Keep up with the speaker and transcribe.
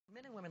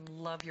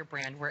love your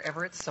brand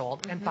wherever it's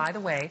sold. And by the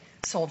way,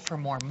 sold for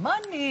more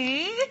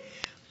money.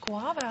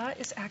 Guava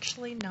is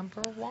actually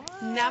 #1.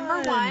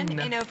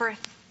 #1 in over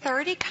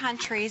 30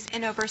 countries,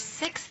 in over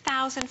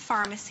 6,000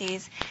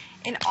 pharmacies.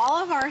 In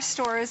all of our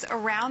stores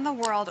around the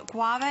world,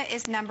 Guava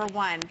is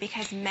 #1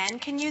 because men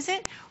can use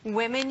it,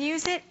 women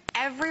use it,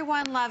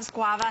 everyone loves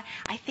Guava.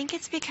 I think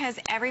it's because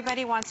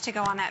everybody wants to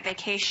go on that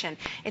vacation.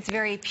 It's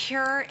very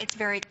pure, it's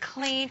very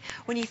clean.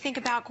 When you think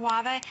about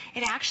Guava,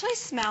 it actually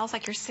smells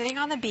like you're sitting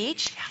on the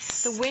beach.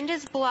 Yes. The wind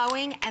is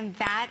blowing, and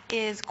that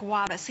is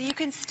Guava. So you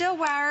can still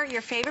wear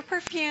your favorite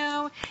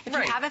perfume. If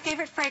you have a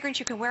favorite fragrance,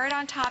 you can wear it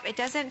on top. It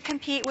doesn't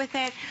compete with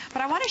it.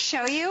 But I want to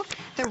show you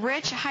the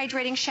rich,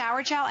 hydrating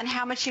shower gel and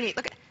how much you need.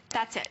 Look,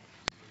 that's it.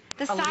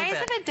 The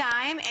size of a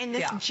dime, and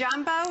this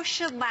jumbo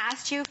should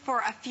last you for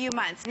a few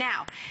months.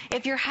 Now,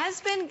 if your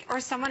husband or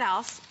someone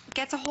else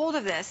gets a hold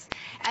of this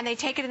and they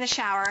take it in the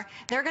shower,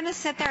 they're going to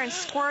sit there and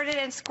squirt it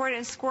and squirt it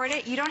and squirt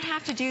it. You don't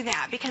have to do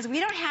that because we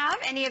don't have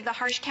any of the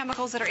harsh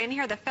chemicals that are in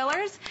here, the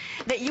fillers,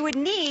 that you would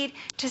need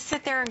to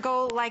sit there and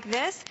go like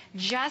this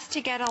just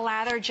to get a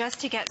lather,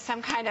 just to get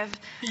some kind of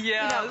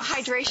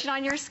hydration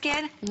on your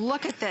skin.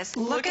 Look at this.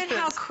 Look at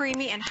how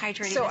creamy and hydrating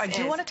this is. So I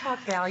do want to talk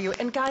value.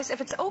 And guys,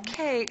 if it's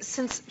okay,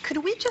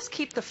 could we just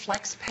keep the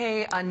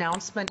FlexPay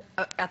announcement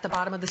at the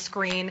bottom of the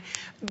screen?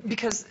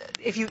 Because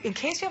in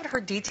case you haven't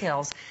heard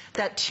details,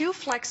 that 2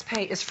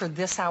 FlexPay is for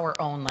this hour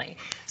only.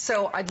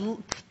 So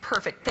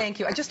perfect, thank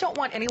you. I just don't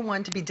want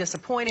anyone to be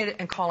disappointed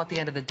and call at the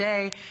end of the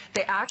day.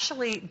 They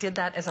actually did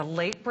that as a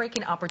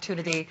late-breaking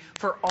opportunity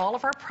for all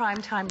of our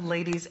primetime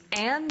ladies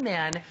and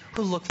men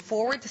who look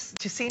forward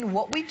to seeing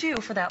what we do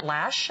for that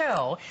last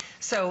show.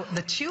 So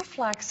the 2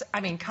 Flex,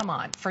 I mean, come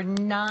on, for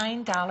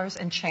 $9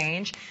 and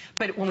change.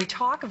 But when we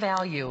talk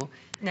value,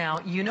 now,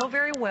 you know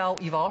very well,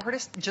 you've all heard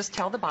us just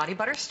tell the body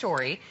butter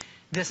story.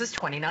 This is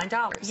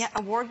 $29. Yeah,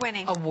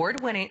 award-winning.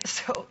 Award-winning.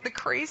 So the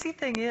crazy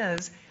thing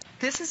is,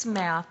 this is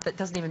math that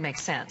doesn't even make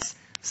sense.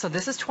 So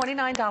this is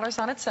 $29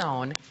 on its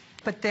own,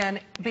 but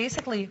then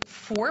basically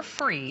for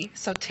free,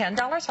 so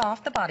 $10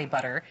 off the body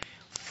butter,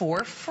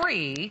 for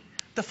free,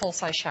 the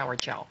full-size shower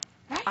gel.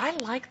 Right. I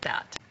like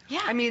that.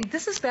 Yeah. I mean,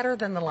 this is better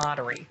than the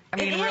lottery. I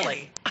mean,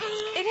 really.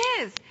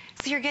 It is.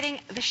 So you're getting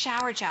the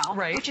shower gel,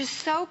 which is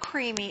so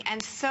creamy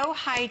and so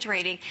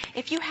hydrating.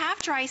 If you have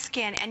dry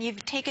skin and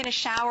you've taken a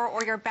shower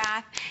or your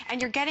bath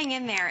and you're getting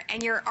in there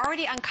and you're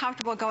already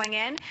uncomfortable going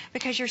in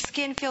because your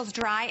skin feels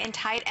dry and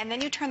tight, and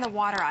then you turn the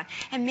water on,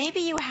 and maybe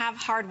you have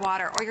hard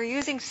water or you're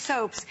using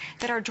soaps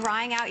that are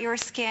drying out your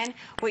skin,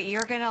 what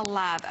you're going to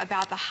love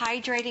about the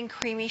hydrating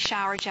creamy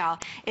shower gel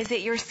is that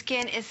your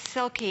skin is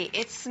silky,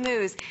 it's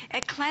smooth,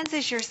 it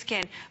cleanses your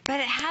skin, but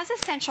it has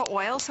essential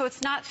oil, so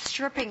it's not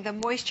stripping the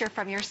moisture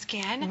from your skin.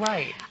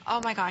 Right.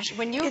 Oh my gosh.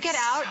 When you get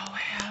out, so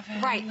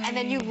heavenly. Right, and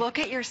then you look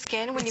at your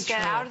skin when you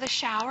get out of the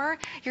shower,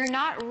 you're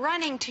not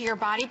running to your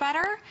body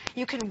butter.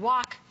 You can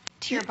walk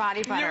to your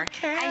body butter.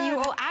 And you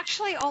will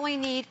actually only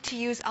need to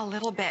use a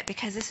little bit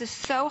because this is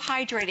so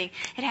hydrating.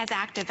 It has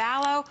active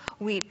aloe,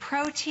 wheat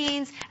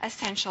proteins,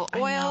 essential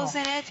oils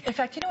in it. In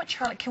fact, you know what,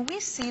 Charlotte? Can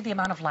we see the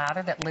amount of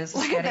lather that Liz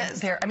is getting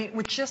there? I mean,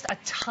 with just a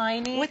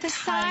tiny, with the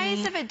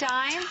size of a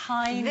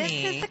dime, this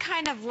is the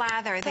kind of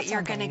lather that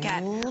you're going to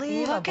get.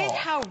 Look at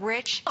how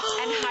rich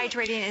and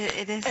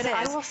hydrating this is. And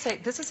I will say,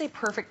 this is a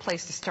perfect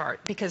place to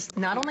start because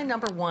not only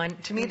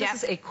 #1, to me, this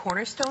is a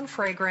cornerstone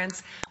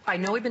fragrance. I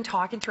know we've been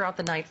talking throughout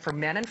the night for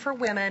men and for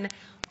women,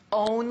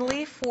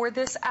 only for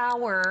this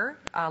hour,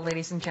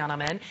 ladies and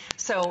gentlemen.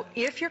 So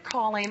if you're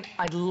calling,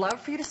 I'd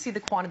love for you to see the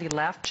quantity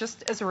left.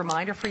 Just as a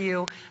reminder for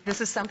you, this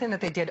is something that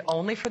they did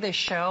only for this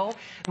show.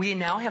 We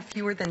now have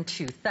fewer than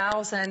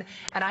 2,000.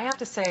 And I have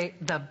to say,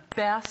 the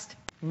best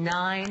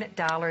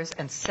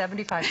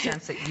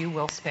 $9.75 that you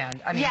will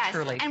spend. I mean,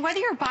 truly. And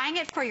whether you're buying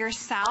it for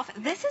yourself,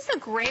 this is a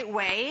great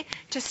way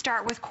to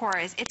start with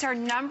Korres. It's our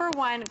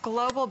 #1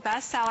 global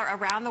bestseller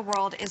around the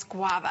world is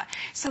Guava.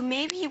 So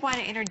maybe you want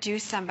to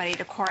introduce somebody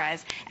to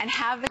Korres and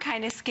have the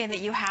kind of skin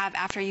that you have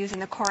after using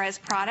the Korres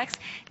products.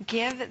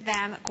 Give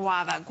them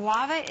Guava.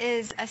 Guava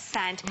is a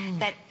scent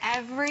that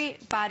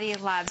everybody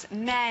loves.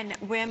 Men,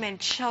 women,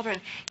 children.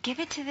 Give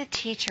it to the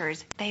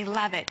teachers. They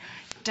love it.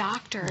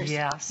 Doctors,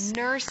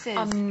 nurses.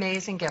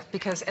 Amazing gift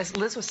because, as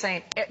Liz was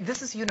saying,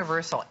 this is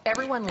universal.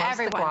 Everyone loves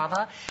the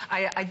Guava.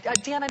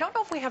 Dan, I don't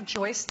know if we have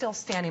Joyce still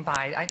standing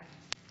by.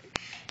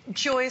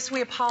 Joyce, we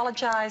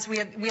apologize. We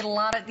had a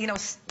lot of, we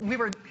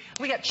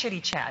got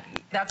chitty chat.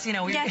 That's,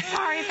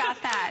 sorry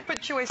about that. But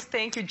Joyce,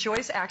 thank you.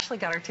 Joyce actually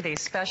got her today's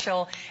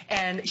special,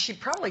 and she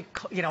probably,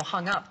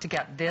 hung up to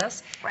get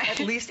this. Right. At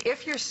least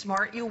if you're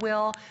smart, you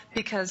will,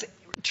 because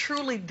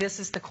truly this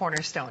is the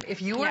cornerstone.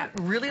 If you are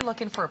really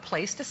looking for a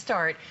place to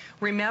start,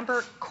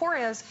 remember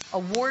Korres,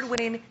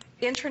 award-winning,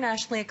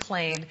 internationally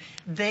acclaimed.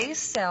 They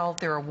sell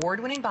their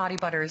award-winning body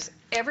butters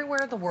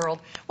everywhere in the world.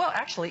 Well,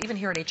 actually, even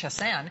here at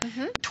HSN,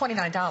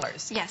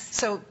 $29. Yes.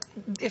 So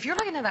if you're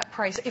looking at that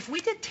price, if we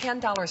did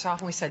 $10 off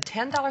and we said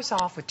 $10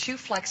 off with 2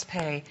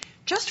 FlexPay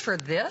just for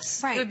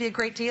this, it would be a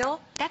great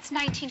deal. That's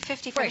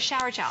 $19.50 for the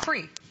shower gel.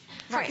 Free.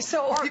 Right.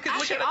 So or you could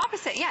actually look at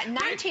opposite. Yeah,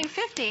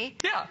 $19.50.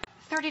 Yeah.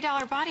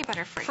 $30 body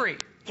butter free. Free.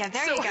 Yeah,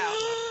 there you go.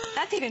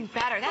 That's even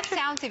better. That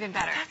sounds even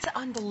better. That's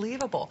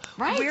unbelievable.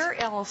 Right. Where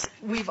else?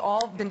 We've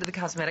all been to the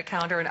cosmetic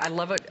counter, and I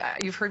love it.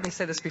 You've heard me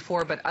say this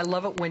before, but I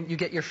love it when you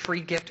get your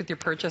free gift with your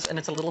purchase, and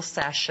it's a little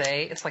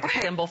sachet. It's like a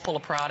thimble full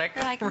of product.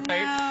 You're like, right?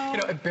 no. You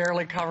know, it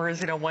barely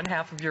covers, one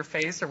half of your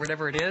face or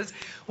whatever it is.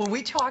 When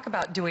we talk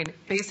about doing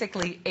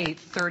basically a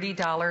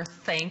 $30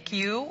 thank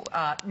you,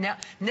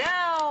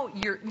 now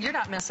you're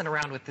not messing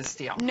around with this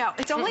deal. No,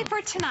 it's only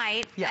for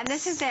tonight, Yes. and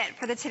this is it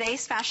for the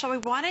today's special. We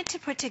wanted to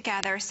put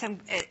together some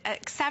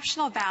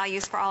exceptional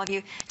values for all of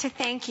you to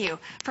thank you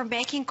for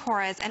making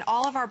Korres and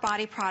all of our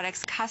body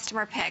products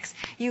customer picks.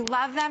 You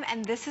love them,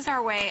 and this is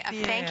our way of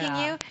thanking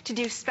you to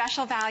do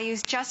special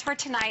values just for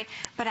tonight.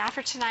 But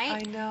after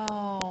tonight, I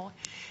know.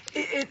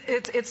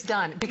 It's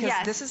done because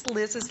this is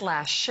Liz's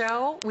last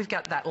show. We've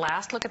got that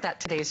last look at that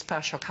today's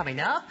special coming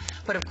up.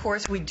 But of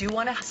course, we do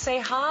want to say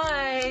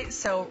hi.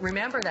 So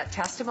remember that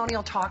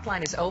testimonial talk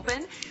line is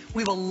open.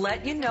 We will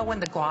let you know when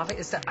the guava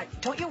is done.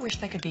 Don't you wish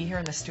they could be here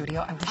in the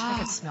studio? I wish they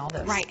could smell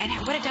this. Right, and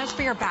what it does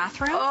for your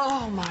bathroom.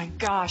 Oh my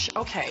gosh.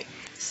 Okay.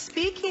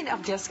 Speaking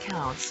of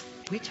discounts,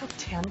 we took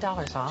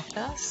 $10 off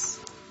this.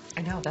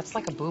 I know, that's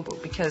like a boo-boo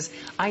because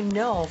I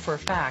know for a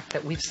fact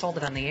that we've sold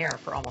it on the air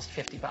for almost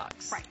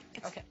 $50. Right.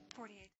 Okay.